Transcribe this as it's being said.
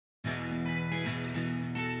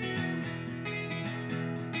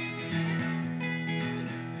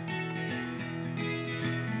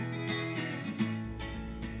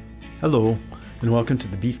Hello, and welcome to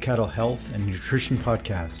the Beef Cattle Health and Nutrition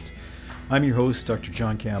Podcast. I'm your host, Dr.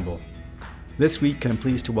 John Campbell. This week, I'm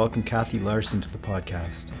pleased to welcome Kathy Larson to the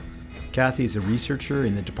podcast. Kathy is a researcher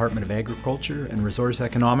in the Department of Agriculture and Resource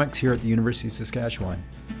Economics here at the University of Saskatchewan.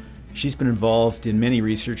 She's been involved in many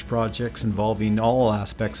research projects involving all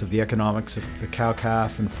aspects of the economics of the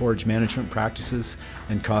cow-calf and forage management practices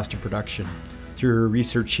and cost of production. Through her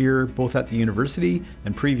research here, both at the university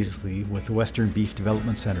and previously with the Western Beef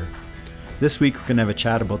Development Centre. This week, we're going to have a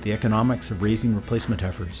chat about the economics of raising replacement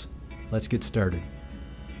heifers. Let's get started.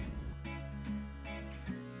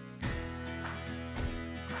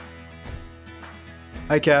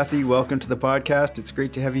 Hi, Kathy. Welcome to the podcast. It's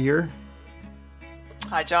great to have you here.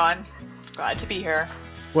 Hi, John. Glad to be here.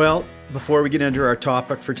 Well, before we get into our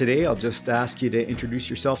topic for today, I'll just ask you to introduce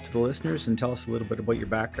yourself to the listeners and tell us a little bit about your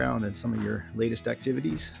background and some of your latest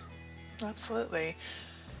activities. Absolutely.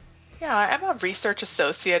 Yeah, I'm a research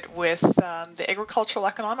associate with the Agricultural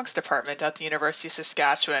Economics Department at the University of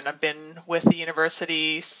Saskatchewan. I've been with the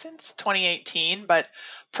university since 2018, but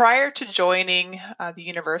prior to joining the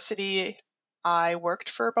university, I worked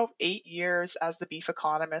for about 8 years as the beef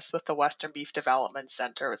economist with the Western Beef Development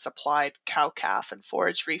Centre. It's applied cow-calf and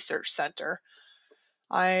forage research center.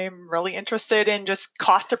 I'm really interested in just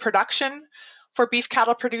cost of production for beef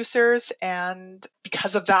cattle producers, and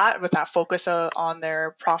because of that, with that focus on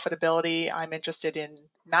their profitability, I'm interested in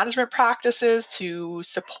management practices to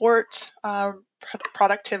support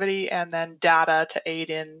productivity, and then data to aid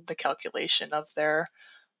in the calculation of their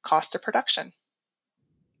cost of production.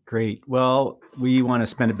 Great. Well, we want to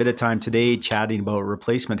spend a bit of time today chatting about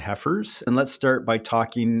replacement heifers. And let's start by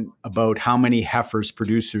talking about how many heifers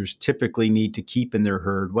producers typically need to keep in their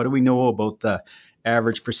herd. What do we know about the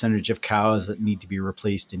average percentage of cows that need to be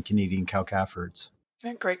replaced in Canadian cow-calf herds?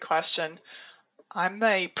 Great question. I'm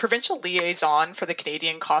the provincial liaison for the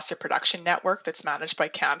Canadian Cost of Production Network that's managed by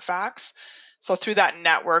CanFax. So through that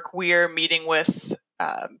network, we're meeting with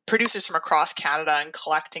producers from across Canada and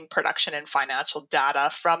collecting production and financial data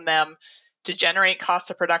from them to generate cost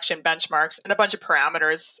of production benchmarks and a bunch of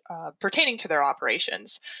parameters pertaining to their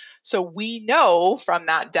operations. So we know from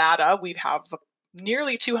that data, we have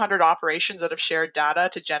nearly 200 operations that have shared data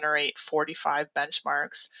to generate 45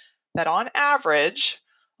 benchmarks that on average,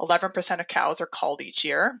 11% of cows are culled each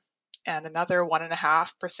year, and another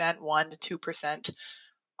 1.5%, 1 to 2%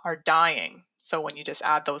 are dying. So when you just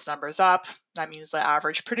add those numbers up, that means the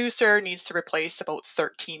average producer needs to replace about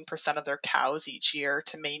 13% of their cows each year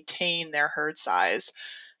to maintain their herd size.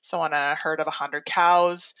 So on a herd of 100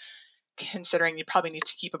 cows, considering you probably need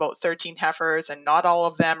to keep about 13 heifers, and not all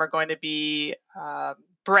of them are going to be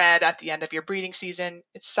bred at the end of your breeding season,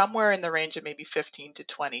 it's somewhere in the range of maybe 15 to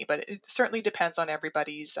 20, but it certainly depends on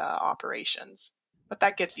everybody's operations. But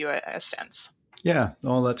that gives you a sense. Yeah,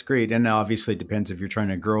 well, that's great. And obviously it depends if you're trying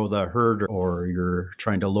to grow the herd or you're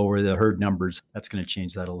trying to lower the herd numbers. That's going to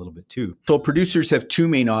change that a little bit too. So producers have two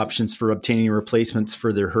main options for obtaining replacements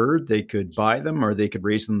for their herd. They could buy them or they could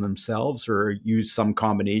raise them themselves or use some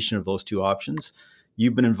combination of those two options.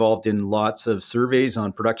 You've been involved in lots of surveys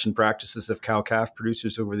on production practices of cow-calf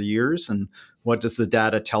producers over the years. And what does the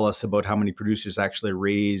data tell us about how many producers actually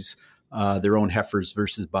raise their own heifers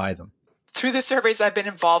versus buy them? Through the surveys I've been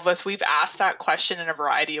involved with, we've asked that question in a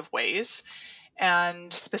variety of ways.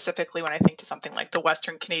 And specifically, when I think to something like the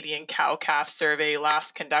Western Canadian cow-calf survey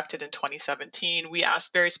last conducted in 2017, we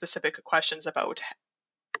asked very specific questions about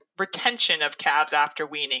retention of calves after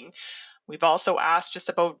weaning. We've also asked just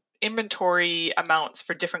about inventory amounts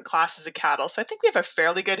for different classes of cattle. So I think we have a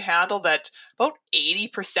fairly good handle that about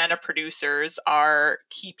 80% of producers are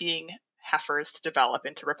keeping heifers to develop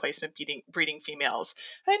into replacement breeding females.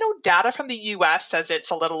 And I know data from the US says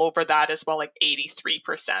it's a little over that as well, like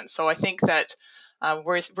 83%. So I think that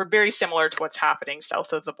we're very similar to what's happening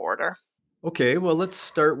south of the border. Okay, well, let's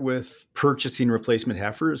start with purchasing replacement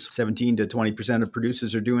heifers. 17 to 20% of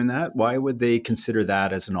producers are doing that. Why would they consider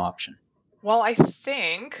that as an option? Well, I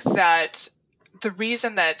think that the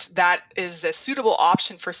reason that that is a suitable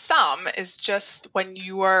option for some is just when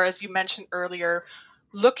you are, as you mentioned earlier,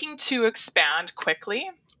 looking to expand quickly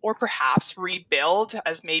or perhaps rebuild,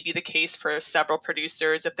 as may be the case for several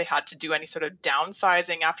producers if they had to do any sort of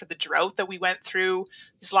downsizing after the drought that we went through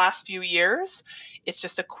these last few years. It's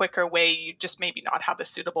just a quicker way. You just maybe not have the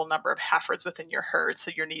suitable number of heifers within your herd,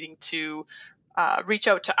 so you're needing to reach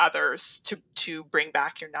out to others to bring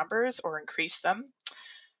back your numbers or increase them.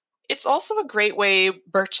 It's also a great way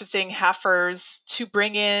purchasing heifers to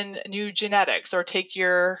bring in new genetics or take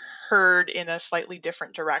your herd in a slightly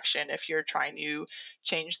different direction if you're trying to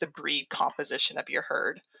change the breed composition of your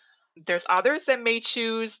herd. There's others that may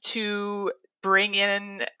choose to bring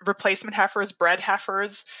in replacement heifers, bred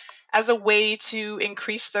heifers, as a way to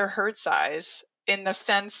increase their herd size, in the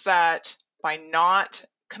sense that by not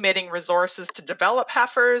committing resources to develop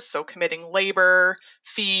heifers, so committing labor,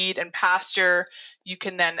 feed, and pasture, you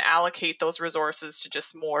can then allocate those resources to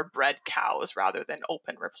just more bred cows rather than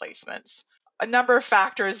open replacements. A number of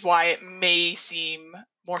factors why it may seem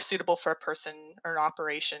more suitable for a person or an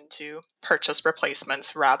operation to purchase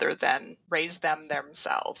replacements rather than raise them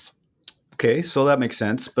themselves. Okay, so that makes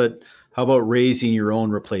sense. But how about raising your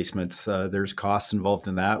own replacements? There's costs involved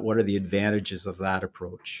in that. What are the advantages of that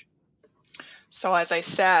approach? So as I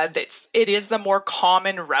said, it is the more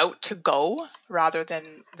common route to go rather than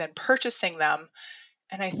purchasing them.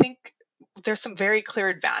 And I think there's some very clear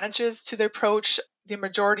advantages to the approach. The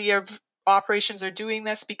majority of operations are doing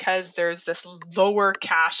this because there's this lower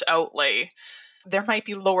cash outlay. There might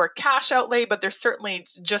be lower cash outlay, but there's certainly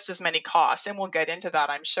just as many costs. And we'll get into that,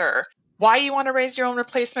 I'm sure. Why you want to raise your own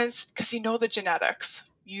replacements? Because you know the genetics.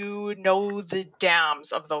 You know the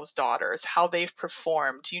dams of those daughters, how they've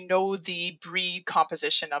performed. You know the breed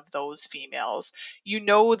composition of those females. You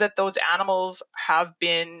know that those animals have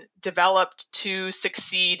been developed to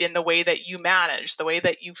succeed in the way that you manage, the way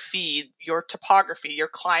that you feed, your topography, your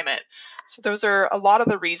climate. So those are a lot of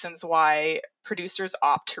the reasons why producers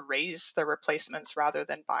opt to raise their replacements rather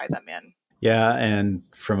than buy them in. Yeah, and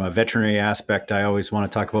from a veterinary aspect, I always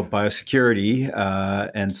want to talk about biosecurity.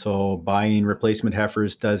 And so buying replacement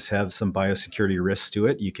heifers does have some biosecurity risks to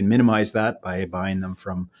it. You can minimize that by buying them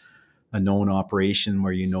from a known operation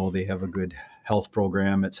where you know they have a good health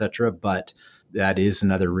program, et cetera. But that is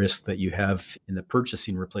another risk that you have in the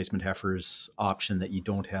purchasing replacement heifers option that you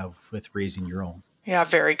don't have with raising your own. Yeah,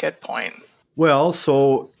 very good point. Well,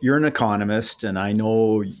 so you're an economist, and I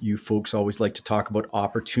know you folks always like to talk about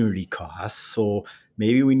opportunity costs. So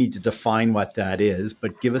maybe we need to define what that is,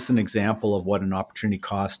 but give us an example of what an opportunity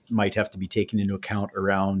cost might have to be taken into account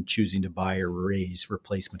around choosing to buy or raise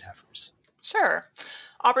replacement heifers. Sure.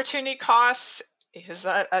 Opportunity costs is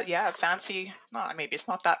a fancy, well, maybe it's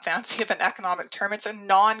not that fancy of an economic term. It's a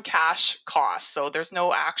non-cash cost. So there's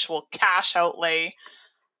no actual cash outlay,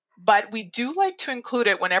 but we do like to include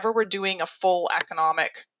it whenever we're doing a full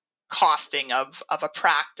economic costing of a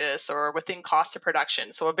practice or within cost of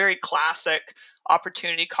production. So a very classic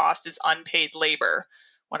opportunity cost is unpaid labor.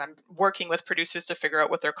 When I'm working with producers to figure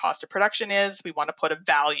out what their cost of production is, we want to put a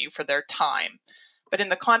value for their time. But in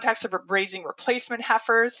the context of raising replacement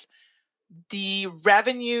heifers, the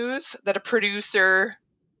revenues that a producer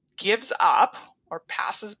gives up or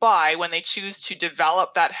passes by when they choose to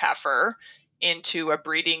develop that heifer into a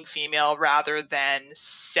breeding female rather than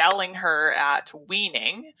selling her at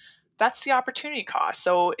weaning, that's the opportunity cost.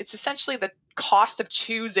 So it's essentially the cost of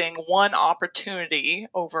choosing one opportunity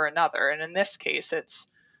over another. And in this case, it's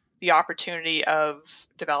the opportunity of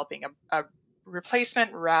developing a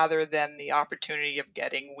replacement rather than the opportunity of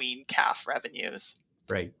getting wean calf revenues.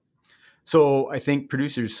 Right. So I think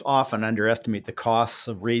producers often underestimate the costs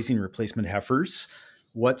of raising replacement heifers.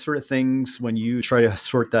 What sort of things, when you try to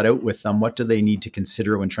sort that out with them, what do they need to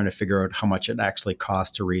consider when trying to figure out how much it actually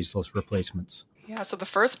costs to raise those replacements? Yeah, so the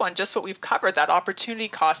first one, just what we've covered, that opportunity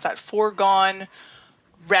cost, that foregone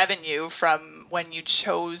revenue from when you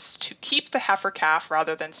chose to keep the heifer calf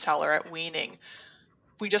rather than sell her at weaning.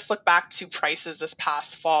 We just look back to prices this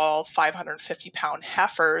past fall, 550-pound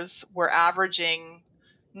heifers were averaging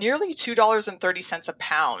nearly $2.30 a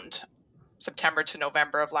pound, September to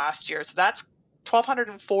November of last year. So that's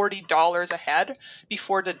 $1,240 a head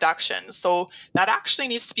before deductions. So that actually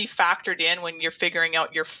needs to be factored in when you're figuring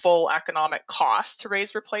out your full economic cost to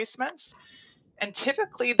raise replacements. And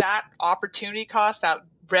typically that opportunity cost, that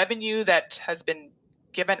revenue that has been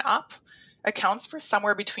given up, accounts for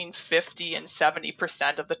somewhere between 50 and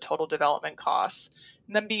 70% of the total development costs.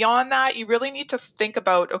 And then beyond that, you really need to think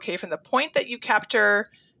about, okay, from the point that you kept her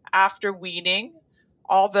after weaning,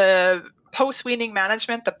 all the post-weaning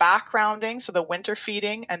management, the backgrounding, so the winter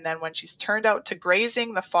feeding, and then when she's turned out to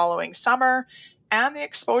grazing the following summer, and the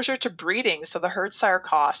exposure to breeding, so the herd sire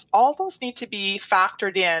costs, all those need to be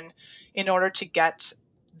factored in order to get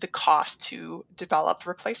the cost to develop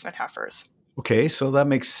replacement heifers. Okay, so that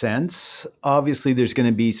makes sense. Obviously, there's going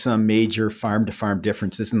to be some major farm to farm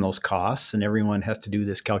differences in those costs, and everyone has to do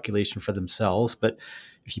this calculation for themselves. But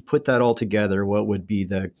if you put that all together, what would be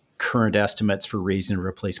the current estimates for raising a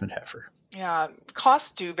replacement heifer? Yeah,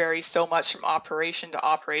 costs do vary so much from operation to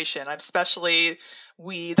operation. Especially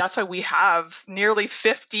that's why we have nearly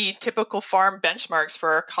 50 typical farm benchmarks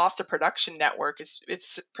for our cost of production network.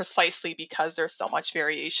 It's precisely because there's so much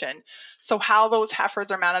variation. So how those heifers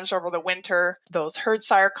are managed over the winter, those herd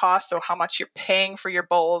sire costs, so how much you're paying for your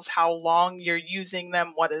bulls, how long you're using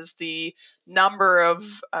them, what is the number of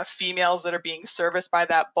females that are being serviced by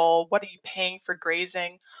that bull, what are you paying for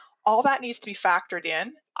grazing? All that needs to be factored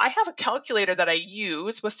in. I have a calculator that I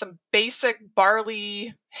use with some basic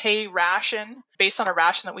barley hay ration based on a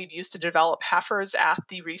ration that we've used to develop heifers at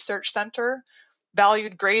the research center,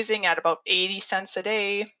 valued grazing at about 80 cents a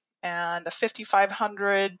day, and a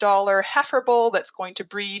 $5,500 heifer bull that's going to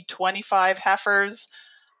breed 25 heifers.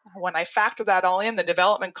 When I factor that all in, the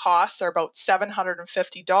development costs are about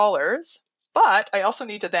 $750. But I also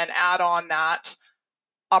need to then add on that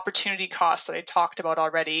opportunity costs that I talked about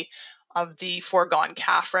already of the foregone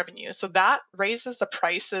calf revenue. So that raises the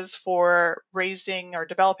prices for raising or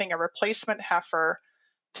developing a replacement heifer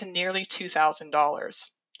to nearly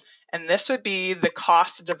 $2,000. And this would be the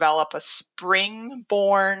cost to develop a spring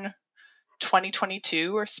born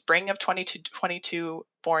 2022 or spring of 2022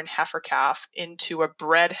 born heifer calf into a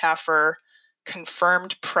bred heifer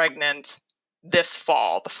confirmed pregnant this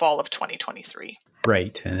fall, the fall of 2023.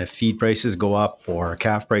 Right. And if feed prices go up or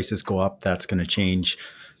calf prices go up, that's going to change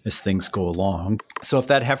as things go along. So if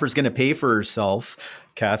that heifer's going to pay for herself,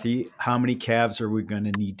 Kathy, how many calves are we going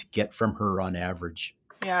to need to get from her on average?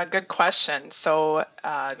 Yeah, good question. So,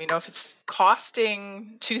 if it's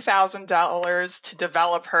costing $2,000 to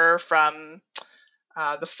develop her from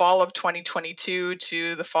the fall of 2022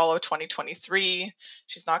 to the fall of 2023,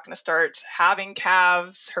 she's not going to start having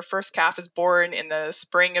calves. Her first calf is born in the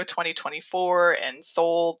spring of 2024 and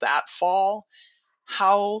sold that fall.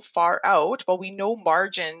 How far out? Well, we know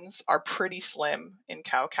margins are pretty slim in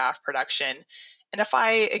cow-calf production. And if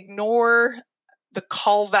I ignore the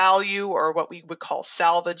cull value or what we would call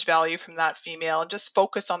salvage value from that female and just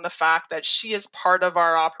focus on the fact that she is part of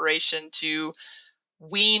our operation to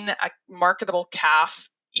wean a marketable calf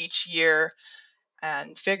each year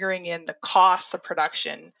and figuring in the costs of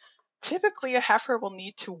production, typically a heifer will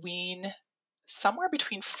need to wean somewhere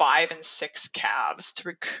between 5 and 6 calves to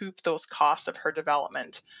recoup those costs of her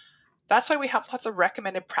development. That's why we have lots of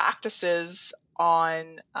recommended practices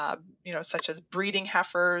on, such as breeding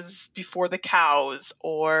heifers before the cows,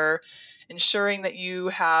 or ensuring that you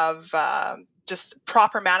have just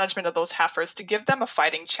proper management of those heifers to give them a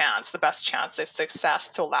fighting chance, the best chance of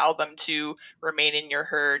success, to allow them to remain in your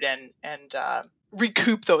herd and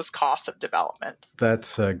recoup those costs of development.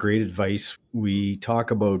 That's great advice. We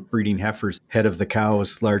talk about breeding heifers ahead of the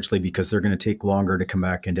cows largely because they're going to take longer to come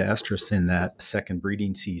back into estrus in that second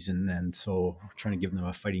breeding season. And so we're trying to give them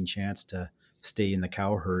a fighting chance to stay in the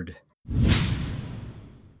cow herd.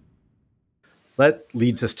 That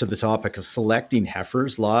leads us to the topic of selecting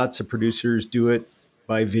heifers. Lots of producers do it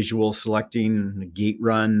by visual selecting, gate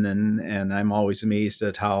run, and I'm always amazed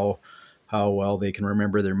at how well they can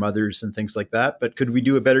remember their mothers and things like that. But could we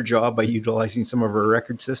do a better job by utilizing some of our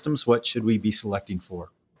record systems? What should we be selecting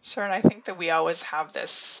for? Sure, and I think that we always have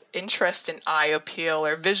this interest in eye appeal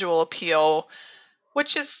or visual appeal,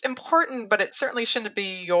 which is important, but it certainly shouldn't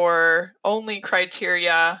be your only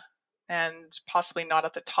criteria and possibly not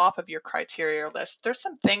at the top of your criteria list. There's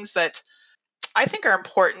some things that I think are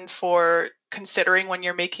important for considering when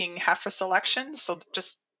you're making heifer selections. So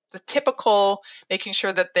just the typical, making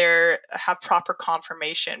sure that they have proper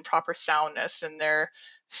conformation, proper soundness in their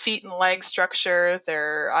feet and leg structure,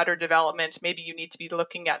 their udder development. Maybe you need to be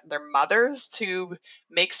looking at their mothers to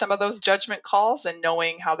make some of those judgment calls and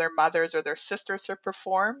knowing how their mothers or their sisters have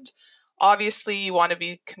performed. Obviously, you want to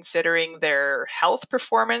be considering their health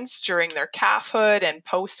performance during their calfhood and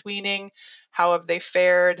post weaning. How have they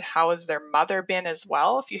fared? How has their mother been as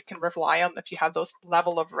well? If you can rely on, if you have those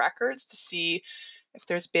level of records to see if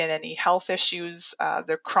there's been any health issues,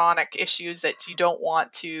 the chronic issues that you don't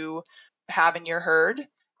want to have in your herd.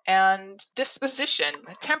 And disposition,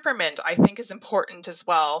 temperament, I think is important as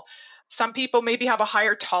well. Some people maybe have a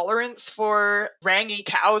higher tolerance for rangy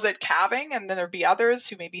cows at calving, and then there'd be others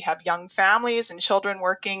who maybe have young families and children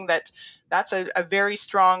working that's a very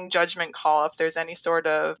strong judgment call. If there's any sort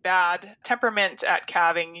of bad temperament at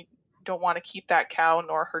calving, you don't want to keep that cow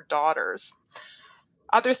nor her daughters.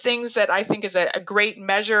 Other things that I think is a great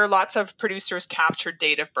measure, lots of producers capture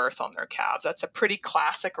date of birth on their calves. That's a pretty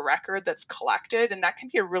classic record that's collected, and that can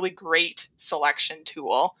be a really great selection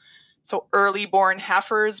tool. So early born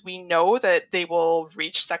heifers, we know that they will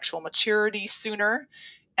reach sexual maturity sooner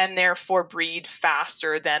and therefore breed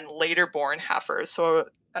faster than later born heifers. So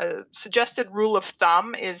a suggested rule of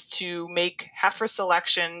thumb is to make heifer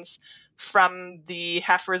selections from the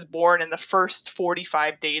heifers born in the first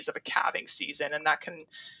 45 days of a calving season. And that can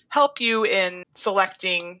help you in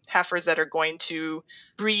selecting heifers that are going to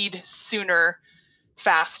breed sooner,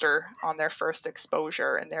 faster on their first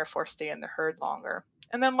exposure, and therefore stay in the herd longer.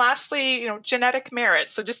 And then lastly, genetic merit.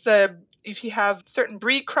 So just if you have certain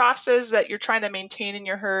breed crosses that you're trying to maintain in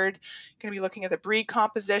your herd, you're going to be looking at the breed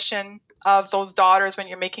composition of those daughters when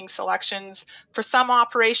you're making selections. For some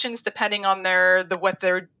operations, depending on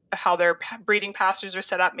how their breeding pastures are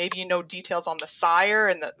set up, maybe details on the sire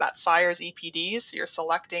and that sire's EPDs. So you're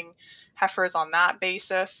selecting heifers on that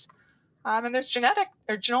basis. And there's genetic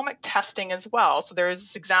or genomic testing as well. So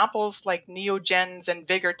there's examples like neogens and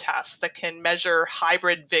vigor tests that can measure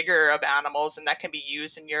hybrid vigor of animals, and that can be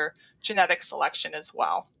used in your genetic selection as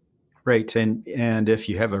well. Right. And if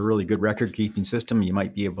you have a really good record keeping system, you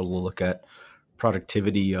might be able to look at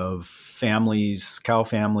productivity of families, cow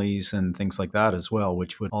families, and things like that as well,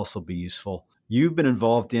 which would also be useful. You've been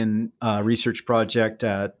involved in a research project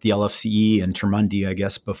at the LFCE and Termundi, I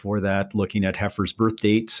guess, before that, looking at heifers' birth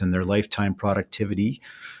dates and their lifetime productivity.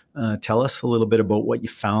 Tell us a little bit about what you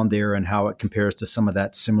found there and how it compares to some of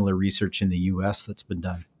that similar research in the U.S. that's been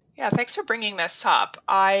done. Yeah, thanks for bringing this up.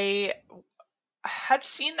 I had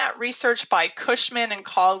seen that research by Cushman and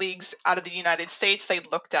colleagues out of the United States. They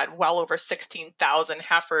looked at well over 16,000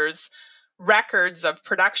 heifers' records of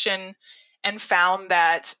production and found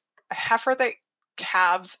that a heifer that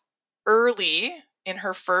calves early in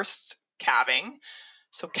her first calving,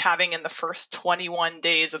 so calving in the first 21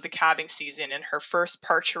 days of the calving season in her first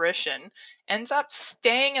parturition, ends up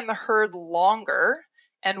staying in the herd longer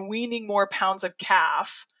and weaning more pounds of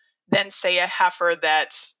calf than, say, a heifer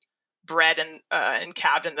that bred and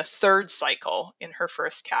calved in the third cycle in her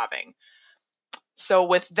first calving. So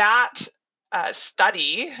with that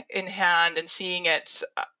study in hand and seeing it,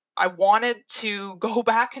 I wanted to go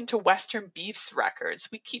back into Western Beef's records.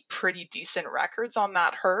 We keep pretty decent records on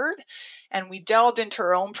that herd, and we delved into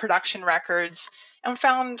our own production records and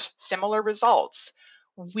found similar results.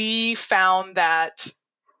 We found that,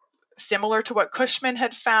 similar to what Cushman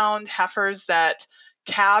had found, heifers that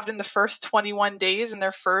calved in the first 21 days in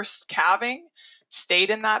their first calving stayed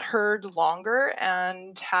in that herd longer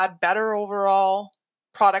and had better overall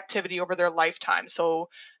productivity over their lifetime. So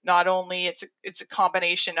not only it's a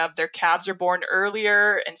combination of their calves are born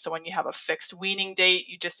earlier, and so when you have a fixed weaning date,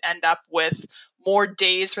 you just end up with more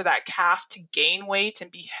days for that calf to gain weight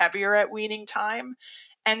and be heavier at weaning time.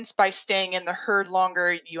 And by staying in the herd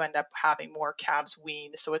longer, you end up having more calves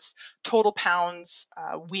weaned. So its total pounds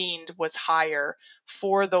weaned was higher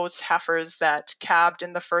for those heifers that calved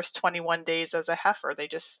in the first 21 days as a heifer. They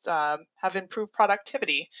just have improved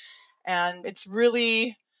productivity. And it's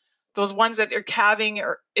really those ones that are calving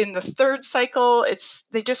or in the third cycle,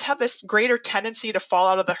 they just have this greater tendency to fall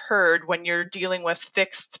out of the herd when you're dealing with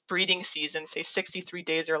fixed breeding seasons, say 63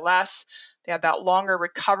 days or less. They have that longer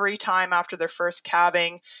recovery time after their first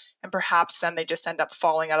calving, and perhaps then they just end up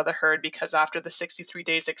falling out of the herd because after the 63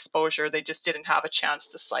 days exposure, they just didn't have a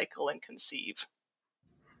chance to cycle and conceive.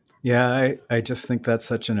 Yeah, I just think that's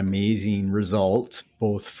such an amazing result,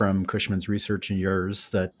 both from Cushman's research and yours,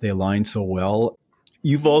 that they align so well.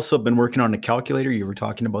 You've also been working on a calculator. You were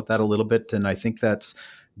talking about that a little bit, and I think that's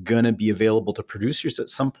going to be available to producers at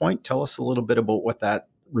some point. Tell us a little bit about what that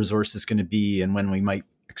resource is going to be and when we might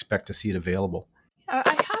expect to see it available. I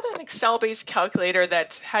had an Excel-based calculator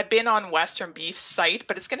that had been on Western Beef's site,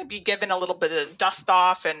 but it's going to be given a little bit of dust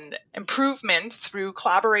off and improvement through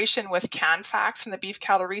collaboration with CanFax and the Beef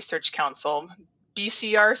Cattle Research Council.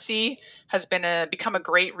 BCRC has become a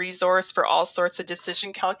great resource for all sorts of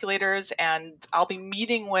decision calculators, and I'll be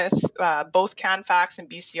meeting with both CanFax and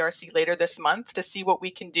BCRC later this month to see what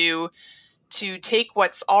we can do to take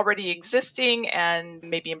what's already existing and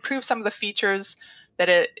maybe improve some of the features, that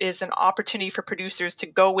it is an opportunity for producers to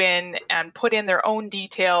go in and put in their own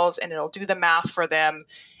details, and it'll do the math for them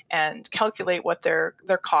and calculate what their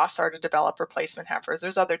costs are to develop replacement heifers.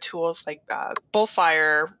 There's other tools like bull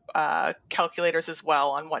sire calculators as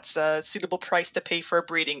well on what's a suitable price to pay for a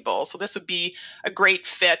breeding bull. So this would be a great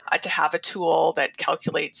fit to have a tool that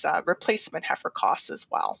calculates replacement heifer costs as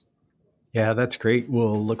well. Yeah, that's great.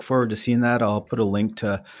 We'll look forward to seeing that. I'll put a link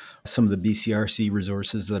to some of the BCRC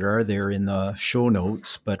resources that are there in the show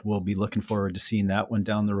notes, but we'll be looking forward to seeing that one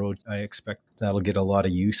down the road. I expect that'll get a lot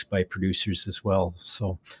of use by producers as well.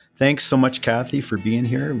 So thanks so much, Kathy, for being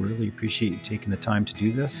here. Really appreciate you taking the time to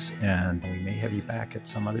do this, and we may have you back at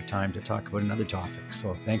some other time to talk about another topic.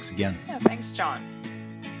 So thanks again. Yeah, thanks, John.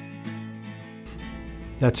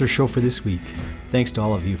 That's our show for this week. Thanks to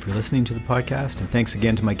all of you for listening to the podcast, and thanks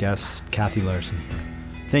again to my guest, Kathy Larson.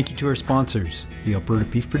 Thank you to our sponsors, the Alberta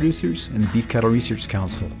Beef Producers and the Beef Cattle Research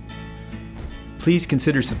Council. Please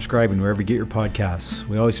consider subscribing wherever you get your podcasts.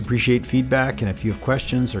 We always appreciate feedback, and if you have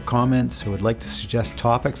questions or comments or would like to suggest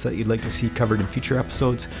topics that you'd like to see covered in future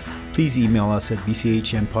episodes, please email us at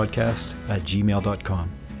bchnpodcast@gmail.com.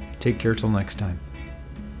 Take care till next time.